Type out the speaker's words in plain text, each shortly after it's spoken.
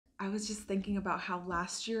I was just thinking about how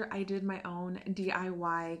last year I did my own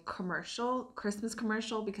DIY commercial, Christmas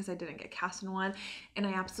commercial, because I didn't get cast in one, and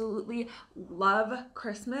I absolutely love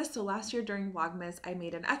Christmas. So last year during Vlogmas, I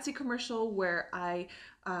made an Etsy commercial where I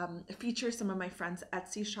feature some of my friends'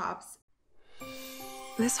 Etsy shops.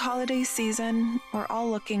 This holiday season, we're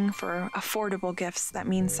all looking for affordable gifts that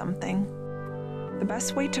mean something. The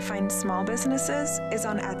best way to find small businesses is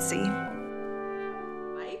on Etsy.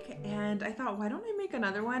 And I thought, why don't I make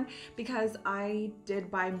another one? Because I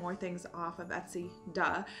did buy more things off of Etsy,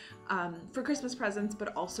 for Christmas presents,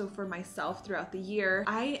 but also for myself throughout the year.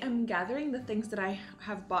 I am gathering the things that I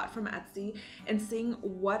have bought from Etsy and seeing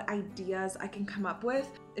what ideas I can come up with.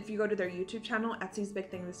 If you go to their YouTube channel, Etsy's big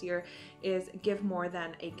thing this year is give more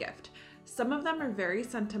than a gift. Some of them are very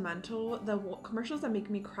sentimental. The commercials that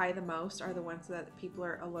make me cry the most are the ones that people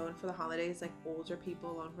are alone for the holidays, like older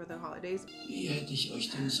people alone for the holidays. Wie hätte ich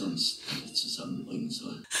euch denn sonst alle zusammenbringen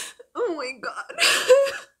sollen? Oh my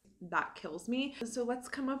god. That kills me. So let's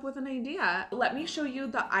come up with an idea. Let me show you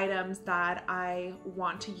the items that I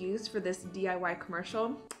want to use for this DIY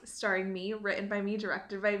commercial, starring me, written by me,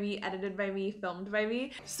 directed by me, edited by me, filmed by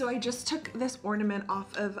me. So I just took this ornament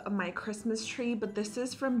off of my Christmas tree, but this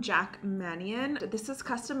is from Jack Mannion. This is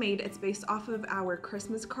custom made. It's based off of our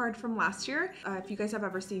Christmas card from last year. If you guys have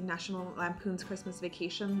ever seen National Lampoon's Christmas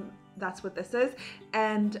Vacation, that's what this is.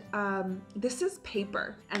 And this is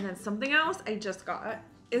paper. And then something else I just got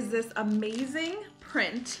is this amazing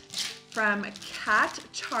print from Cat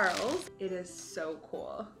Charles. It is so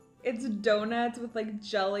cool. It's donuts with like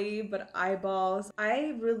jelly, but eyeballs.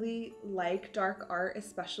 I really like dark art,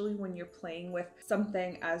 especially when you're playing with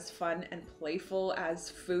something as fun and playful as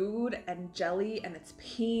food and jelly, and it's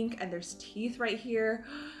pink and there's teeth right here.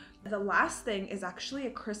 The last thing is actually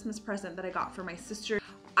a Christmas present that I got for my sister.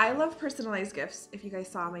 I love personalized gifts, if you guys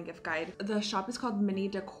saw my gift guide. The shop is called Mini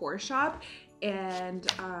Decor Shop, and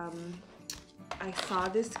I saw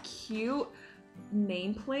this cute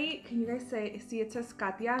nameplate. Can you guys see it says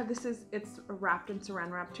Katia? It's wrapped in saran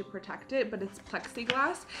wrap to protect it, but it's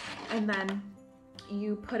plexiglass, and then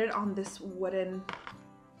you put it on this wooden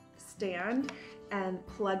stand and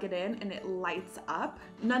plug it in and it lights up.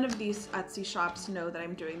 None of these Etsy shops know that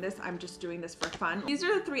I'm doing this. I'm just doing this for fun. These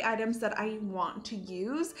are the 3 items that I want to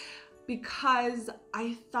use because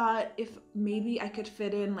I thought if maybe I could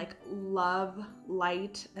fit in like love,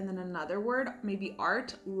 light, and then another word, maybe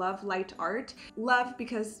art, love, light, art. Love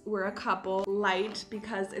because we're a couple, light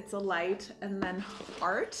because it's a light, and then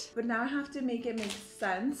art. But now I have to make it make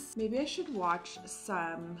sense. Maybe I should watch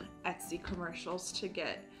some Etsy commercials to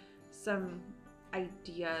get some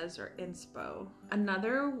ideas or inspo.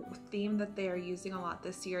 Another theme that they are using a lot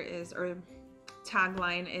this year is, or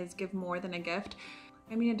tagline is, give more than a gift.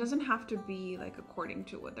 I mean, it doesn't have to be like according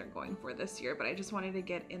to what they're going for this year, but I just wanted to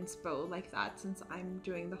get inspo like that since I'm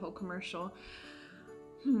doing the whole commercial.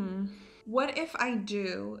 What if I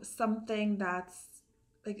do something that's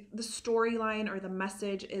like the storyline or the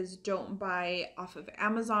message is don't buy off of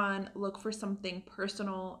Amazon, look for something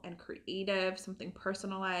personal and creative, something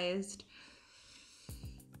personalized.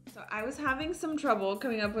 So I was having some trouble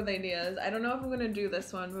coming up with ideas. I don't know if I'm gonna do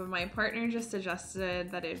this one, but my partner just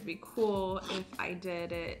suggested that it'd be cool if I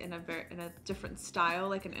did it in a different style,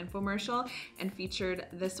 like an infomercial, and featured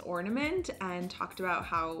this ornament and talked about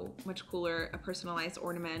how much cooler a personalized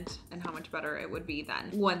ornament and how much better it would be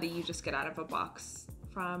than one that you just get out of a box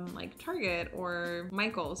from like Target or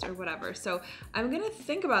Michael's or whatever. So I'm gonna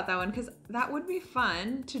think about that one because that would be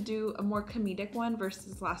fun to do a more comedic one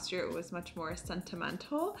versus last year it was much more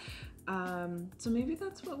sentimental. So maybe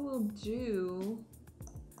that's what we'll do.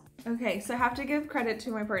 Okay, so I have to give credit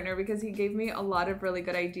to my partner because he gave me a lot of really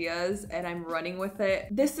good ideas and I'm running with it.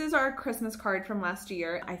 This is our Christmas card from last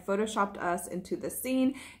year. I photoshopped us into the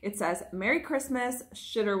scene. It says, "Merry Christmas,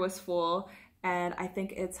 shitter was full." And I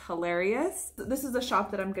think it's hilarious. This is the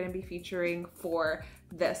shop that I'm gonna be featuring for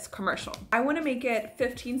this commercial. I wanna make it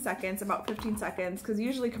 15 seconds, about 15 seconds, because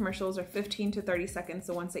usually commercials are 15 to 30 seconds,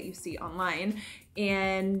 the ones that you see online.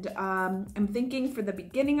 And I'm thinking for the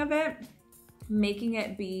beginning of it, making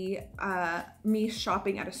it be me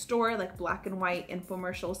shopping at a store, like black and white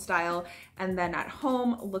infomercial style, and then at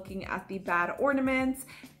home looking at the bad ornaments,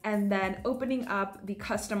 and then opening up the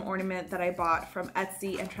custom ornament that I bought from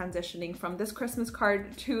Etsy and transitioning from this Christmas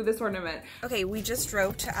card to this ornament. Okay, we just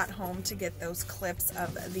drove to at home to get those clips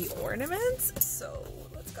of the ornaments, so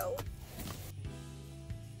let's go.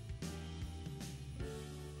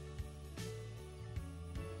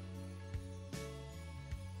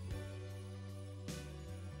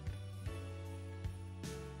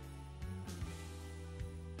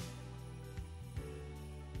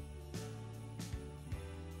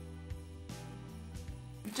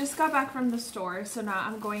 Just got back from the store, so now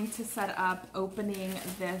I'm going to set up opening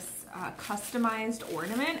this customized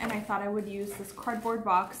ornament, and I thought I would use this cardboard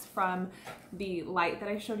box from the light that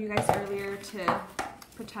I showed you guys earlier to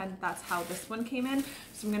pretend that's how this one came in.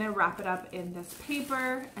 So I'm gonna wrap it up in this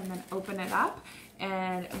paper and then open it up,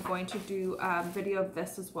 and I'm going to do a video of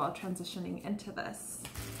this as well, transitioning into this.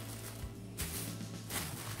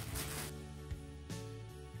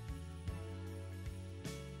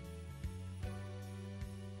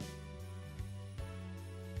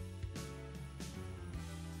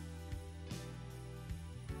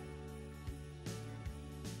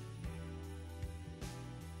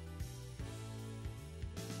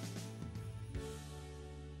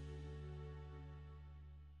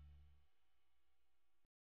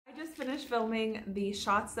 I just finished filming the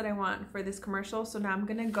shots that I want for this commercial, so now I'm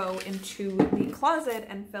gonna go into the closet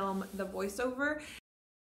and film the voiceover.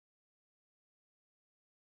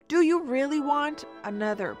 Do you really want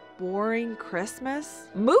another boring Christmas?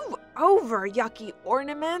 Move over, yucky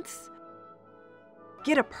ornaments!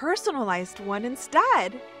 Get a personalized one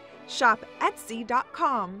instead. Shop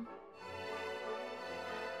Etsy.com.